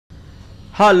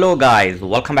Hello guys,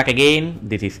 welcome back again.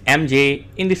 This is MJ.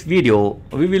 In this video,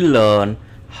 we will learn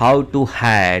how to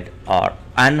hide or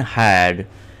unhide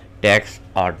text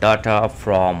or data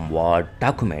from Word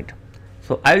document.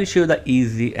 So I will show you the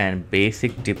easy and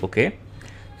basic tip, okay?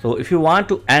 So if you want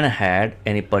to unhide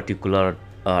any particular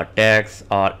text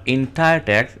or entire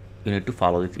text, you need to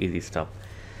follow this easy stuff.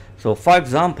 So for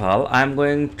example, I'm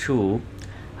going to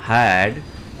hide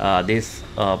this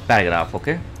paragraph,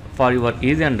 okay? For your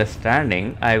easy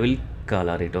understanding, I will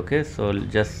color it, okay? So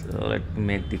just let me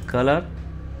make the color,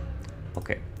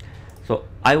 okay? So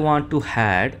I want to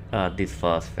hide this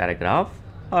first paragraph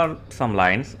or some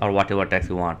lines or whatever text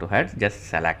you want to hide. Just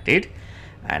select it,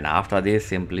 and after this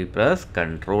simply press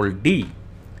Ctrl D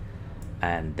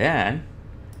and then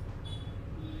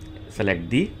select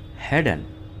the hidden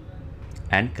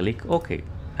and click OK,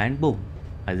 and boom,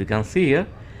 as you can see here,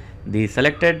 the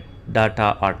selected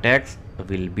data or text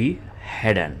will be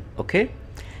hidden, okay?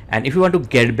 And if you want to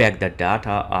get back the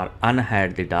data or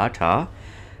unhide the data,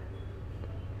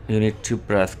 you need to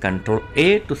press Ctrl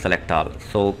A to select all.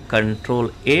 So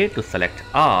Ctrl A to select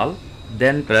all,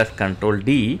 then press Ctrl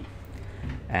D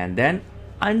and then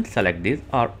unselect this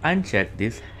or uncheck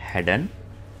this hidden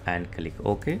and click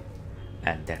OK,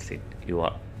 and that's it.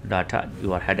 Your data,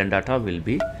 your hidden data will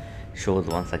be shows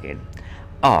once again.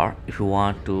 Or if you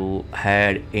want to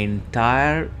hide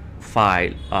entire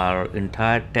file or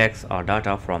entire text or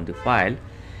data from the file,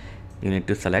 you need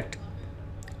to select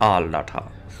all data.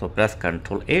 So press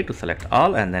Ctrl A to select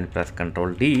all and then press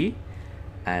Ctrl D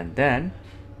and then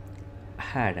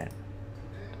hidden,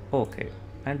 okay,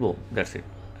 and boom, that's it.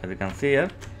 As you can see here,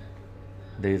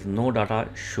 there is no data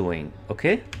showing,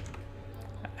 okay?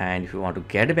 And if you want to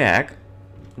get back,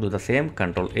 do the same,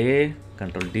 Ctrl A,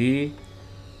 Ctrl D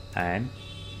and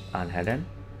unhidden,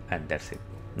 and that's it.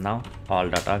 Now all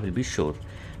data will be shown,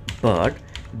 but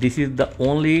this is the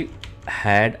only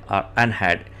hide or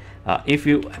unhide. If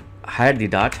you hide the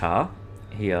data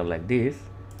here like this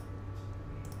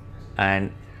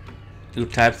and you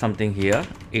type something here,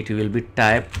 it will be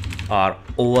typed or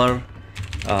over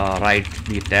write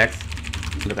the text.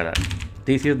 Look at that.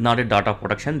 This is not a data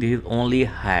protection, this is only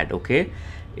hide, okay?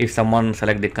 If someone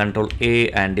select the Ctrl A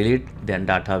and delete, then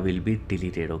data will be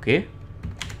deleted, okay?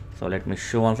 So let me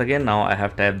show once again. Now I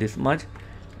have typed this much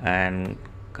and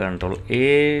Ctrl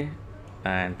A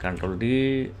and Ctrl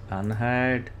D,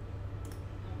 unhide,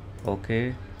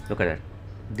 okay? Look at that,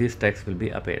 this text will be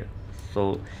appear.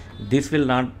 So this will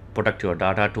not protect your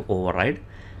data to override,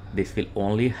 this will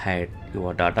only hide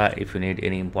your data. If you need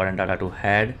any important data to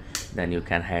hide, then you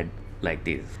can hide like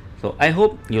this. So I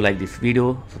hope you like this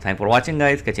video. So thanks for watching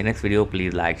guys. Catch you next video.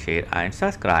 Please like, share and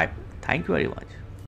subscribe. Thank you very much.